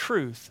by the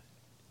truth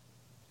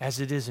as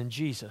it is in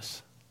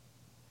Jesus,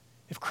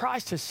 if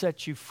Christ has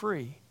set you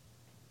free,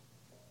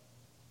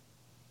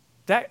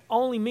 that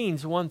only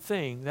means one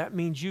thing. That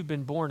means you've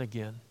been born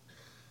again.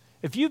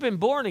 If you've been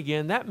born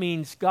again, that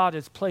means God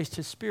has placed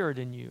His Spirit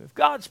in you. If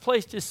God's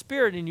placed His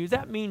Spirit in you,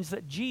 that means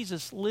that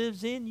Jesus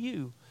lives in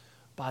you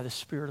by the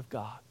Spirit of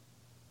God.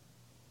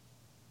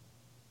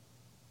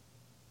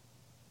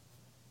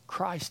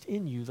 Christ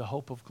in you, the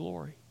hope of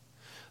glory.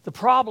 The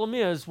problem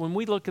is, when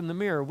we look in the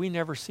mirror, we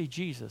never see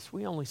Jesus.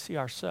 We only see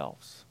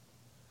ourselves.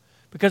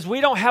 Because we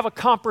don't have a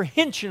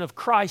comprehension of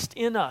Christ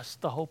in us,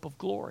 the hope of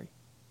glory.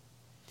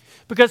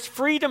 Because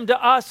freedom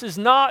to us is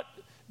not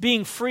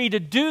being free to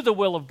do the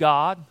will of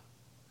God.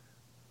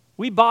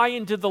 We buy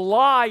into the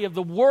lie of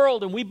the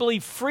world, and we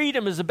believe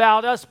freedom is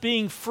about us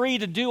being free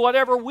to do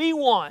whatever we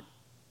want,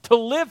 to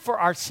live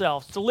for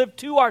ourselves, to live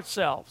to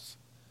ourselves.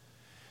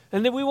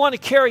 And then we want to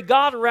carry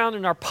God around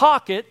in our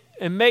pocket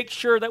and make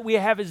sure that we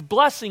have His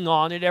blessing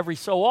on it every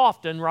so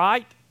often,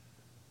 right?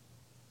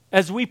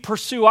 As we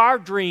pursue our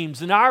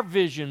dreams and our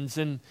visions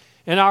and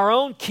our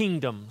own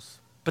kingdoms.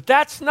 But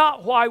that's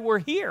not why we're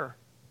here.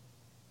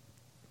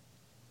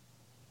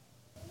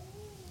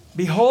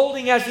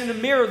 Beholding as in a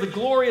mirror the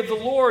glory of the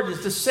Lord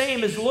is the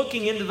same as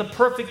looking into the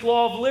perfect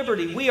law of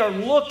liberty. We are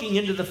looking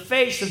into the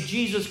face of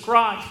Jesus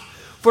Christ.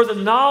 For the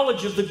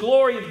knowledge of the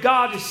glory of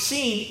God is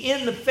seen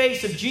in the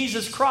face of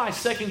Jesus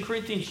Christ. 2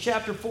 Corinthians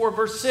chapter 4,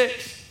 verse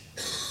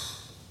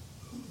 6.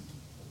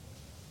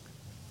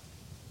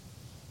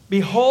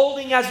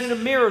 Beholding as in a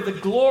mirror the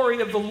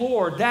glory of the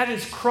Lord, that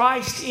is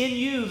Christ in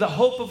you, the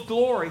hope of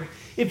glory.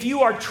 If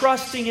you are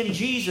trusting in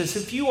Jesus,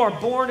 if you are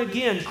born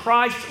again,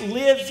 Christ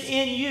lives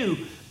in you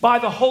by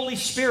the Holy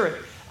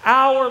Spirit.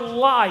 Our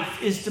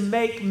life is to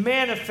make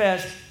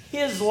manifest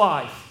His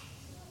life.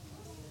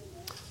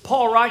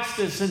 Paul writes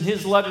this in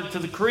his letter to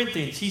the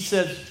Corinthians. He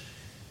says,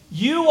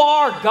 you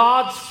are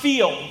God's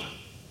field.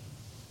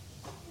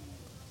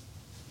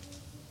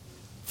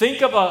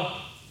 Think of a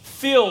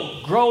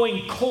field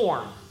growing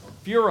corn.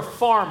 If you're a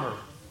farmer,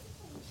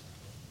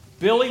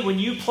 Billy, when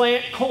you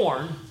plant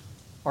corn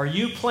or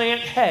you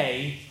plant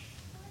hay,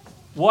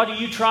 what are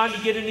you trying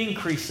to get an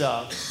increase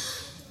of?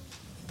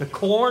 The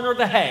corn or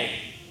the hay?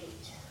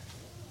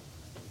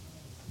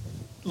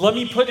 Let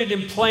me put it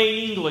in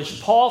plain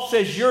English. Paul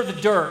says you're the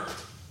dirt.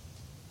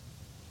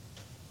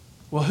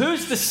 Well,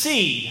 who's the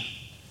seed?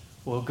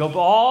 We'll go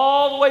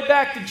all the way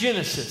back to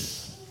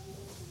Genesis.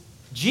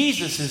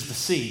 Jesus is the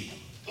seed.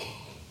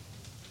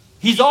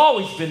 He's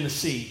always been the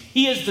seed.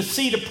 He is the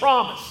seed of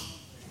promise.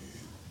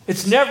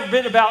 It's never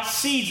been about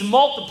seeds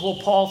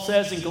multiple, Paul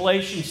says in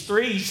Galatians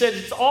 3. He says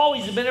it's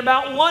always been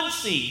about one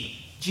seed,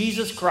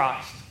 Jesus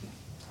Christ.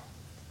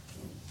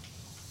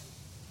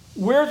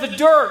 We're the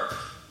dirt.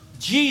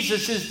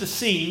 Jesus is the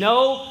seed.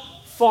 No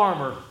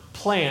farmer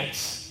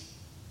plants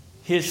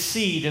his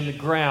seed in the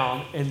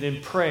ground and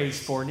then prays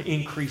for an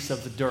increase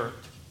of the dirt.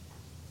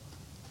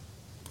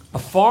 A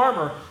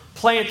farmer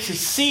plants his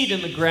seed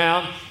in the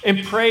ground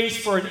and prays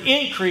for an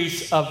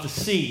increase of the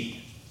seed.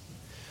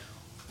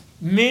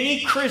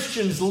 Many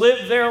Christians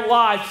live their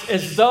lives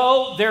as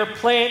though they're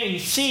planting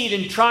seed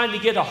and trying to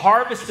get a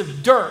harvest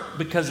of dirt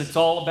because it's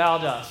all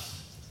about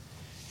us.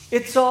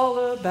 It's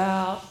all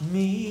about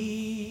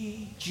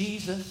me,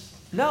 Jesus.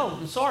 No,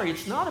 I'm sorry,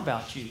 it's not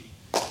about you.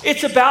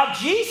 It's about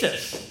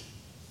Jesus.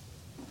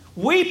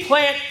 We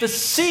plant the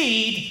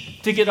seed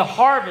to get a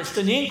harvest,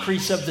 an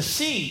increase of the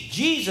seed.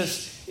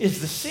 Jesus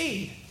is the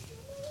seed.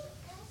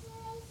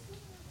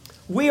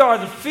 We are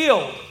the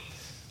field.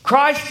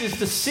 Christ is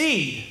the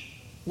seed.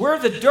 We're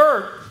the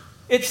dirt.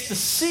 It's the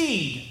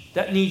seed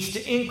that needs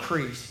to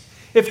increase.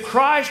 If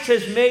Christ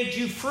has made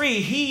you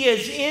free, He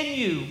is in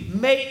you.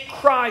 Make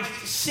Christ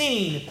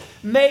seen.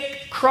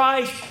 Make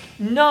Christ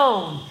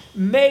known.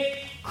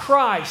 Make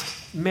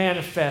Christ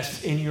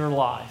manifest in your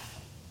life.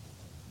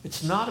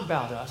 It's not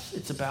about us.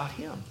 It's about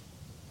Him.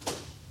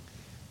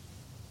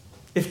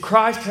 If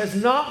Christ has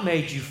not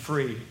made you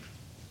free,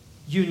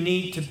 you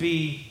need to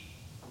be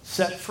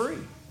set free.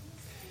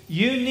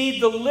 You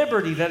need the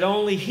liberty that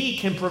only He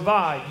can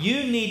provide.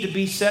 You need to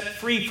be set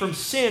free from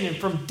sin and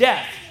from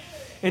death.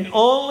 And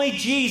only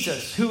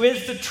Jesus, who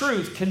is the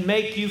truth, can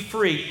make you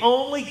free.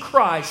 Only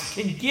Christ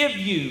can give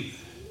you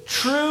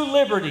true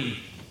liberty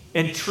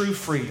and true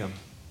freedom.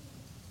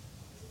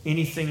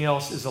 Anything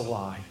else is a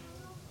lie.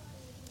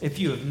 If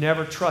you have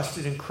never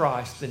trusted in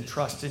Christ, then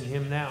trust in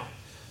Him now.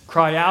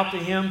 Cry out to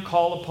Him,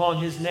 call upon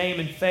His name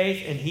in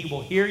faith, and He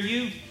will hear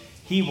you.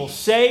 He will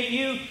save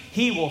you.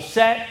 He will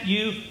set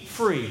you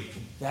free.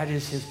 That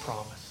is His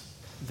promise.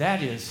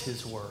 That is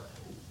His word.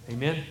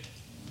 Amen?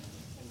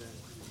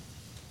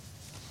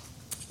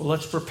 Well,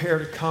 let's prepare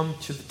to come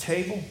to the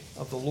table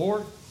of the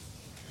Lord.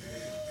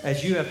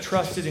 As you have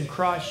trusted in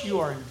Christ, you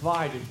are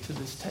invited to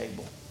this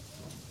table.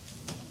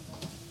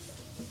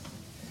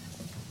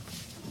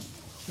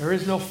 There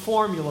is no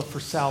formula for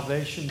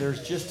salvation.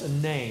 There's just a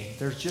name.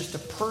 There's just a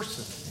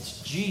person.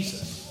 It's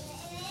Jesus.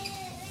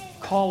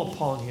 Call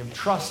upon Him.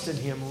 Trust in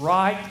Him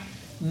right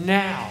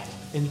now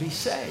and be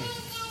saved.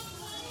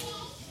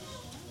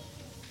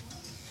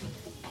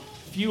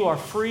 If you are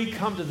free,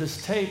 come to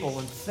this table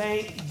and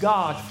thank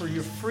God for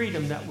your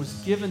freedom that was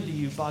given to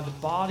you by the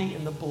body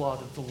and the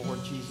blood of the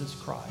Lord Jesus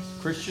Christ.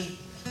 Christian,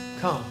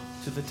 come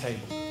to the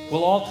table.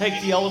 We'll all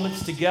take the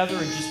elements together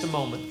in just a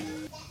moment.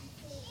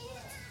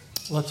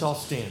 Let's all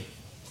stand.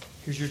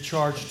 Here's your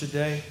charge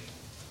today.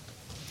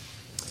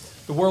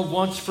 The world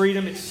wants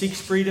freedom. It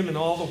seeks freedom, and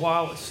all the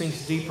while it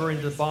sinks deeper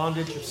into the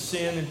bondage of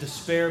sin and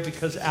despair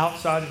because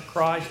outside of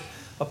Christ,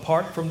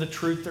 apart from the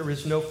truth, there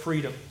is no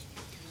freedom.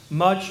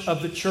 Much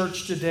of the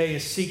church today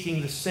is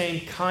seeking the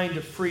same kind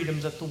of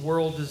freedom that the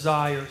world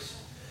desires.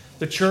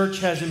 The church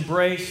has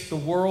embraced the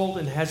world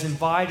and has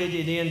invited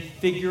it in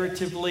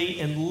figuratively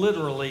and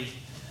literally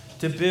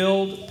to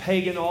build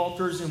pagan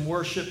altars and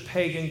worship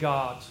pagan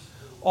gods,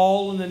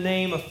 all in the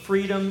name of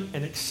freedom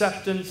and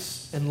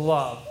acceptance and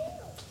love.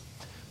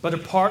 But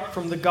apart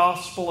from the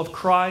gospel of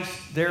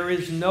Christ, there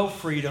is no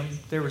freedom.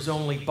 There is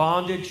only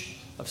bondage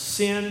of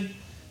sin,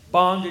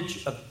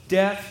 bondage of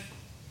death,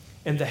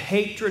 and the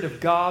hatred of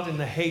God and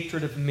the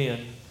hatred of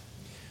men.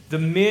 The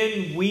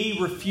men we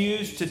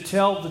refuse to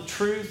tell the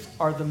truth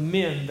are the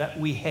men that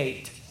we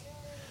hate.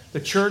 The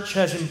church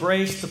has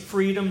embraced the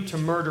freedom to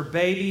murder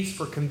babies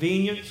for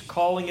convenience,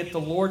 calling it the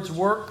Lord's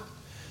work.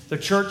 The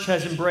church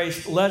has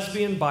embraced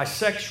lesbian,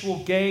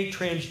 bisexual, gay,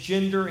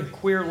 transgender, and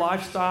queer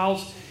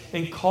lifestyles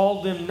and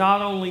called them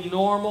not only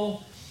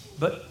normal,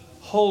 but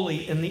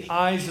holy in the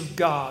eyes of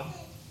God.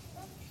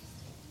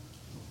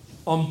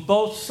 On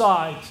both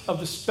sides of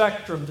the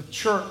spectrum, the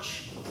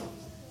church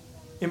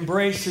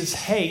embraces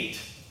hate,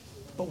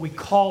 but we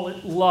call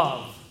it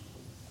love.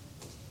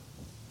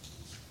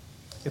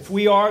 If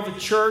we are the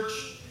church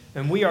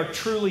and we are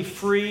truly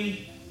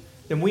free,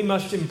 then we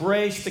must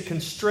embrace the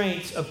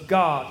constraints of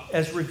God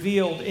as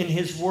revealed in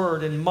His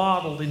Word and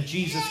modeled in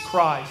Jesus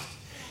Christ.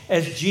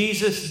 As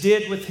Jesus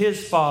did with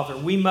His Father,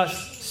 we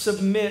must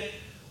submit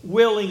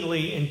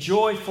willingly and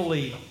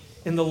joyfully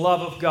in the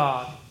love of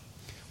God.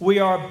 We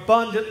are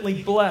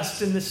abundantly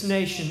blessed in this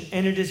nation,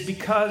 and it is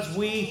because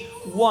we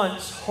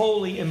once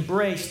wholly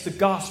embraced the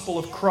gospel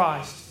of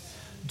Christ.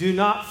 Do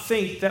not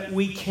think that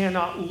we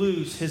cannot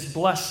lose His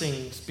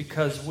blessings,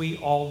 because we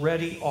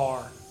already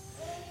are.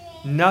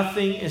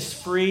 Nothing is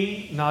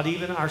free, not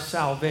even our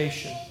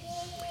salvation.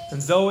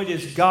 And though it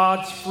is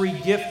God's free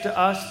gift to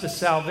us, the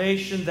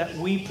salvation that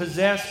we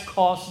possess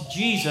cost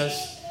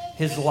Jesus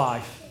His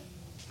life.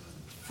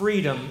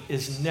 Freedom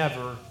is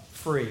never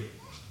free.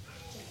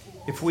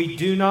 If we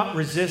do not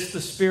resist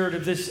the spirit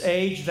of this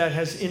age that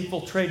has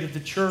infiltrated the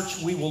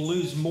church, we will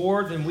lose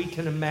more than we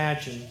can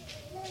imagine.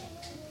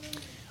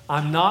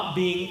 I'm not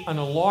being an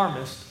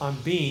alarmist. I'm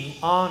being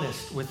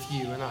honest with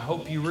you, and I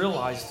hope you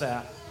realize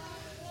that.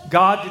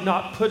 God did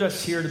not put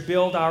us here to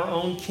build our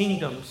own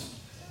kingdoms,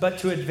 but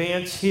to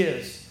advance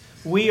His.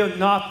 We are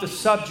not the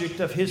subject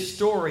of His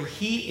story.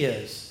 He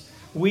is.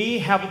 We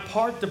have a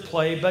part to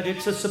play, but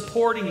it's a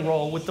supporting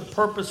role with the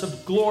purpose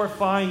of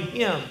glorifying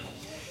Him.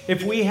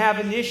 If we have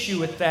an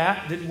issue with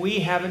that, then we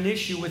have an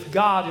issue with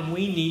God and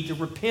we need to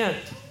repent.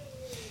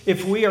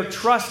 If we are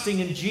trusting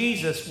in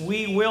Jesus,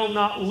 we will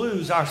not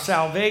lose our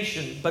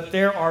salvation, but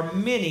there are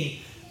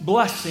many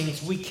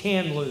blessings we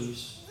can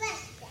lose.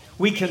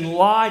 We can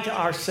lie to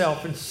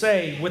ourselves and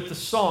say with the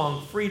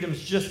song,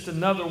 freedom's just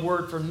another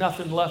word for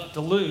nothing left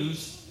to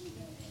lose.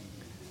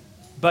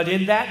 But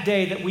in that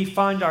day that we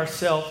find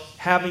ourselves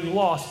having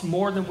lost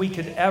more than we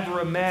could ever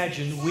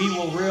imagine, we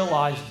will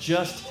realize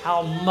just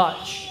how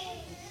much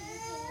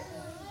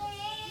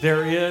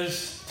there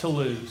is to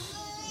lose.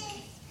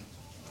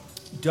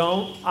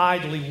 Don't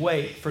idly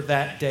wait for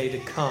that day to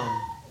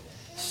come.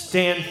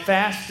 Stand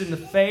fast in the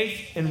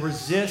faith and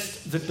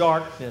resist the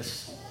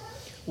darkness.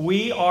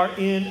 We are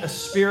in a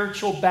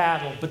spiritual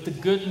battle, but the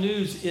good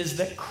news is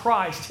that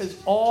Christ has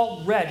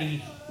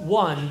already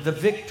won the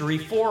victory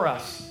for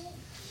us.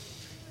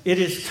 It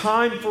is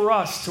time for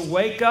us to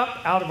wake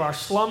up out of our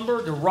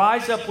slumber, to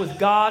rise up with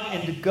God,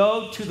 and to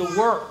go to the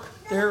work.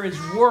 There is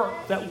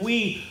work that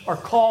we are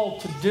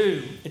called to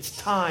do. It's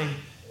time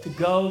to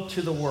go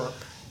to the work.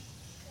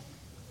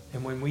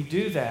 And when we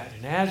do that,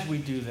 and as we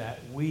do that,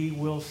 we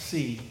will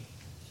see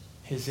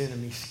his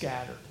enemies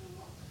scattered.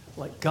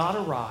 Let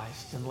God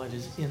arise and let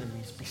his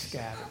enemies be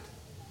scattered.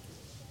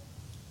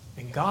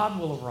 And God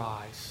will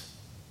arise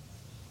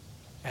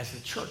as the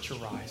church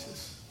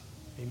arises.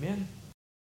 Amen.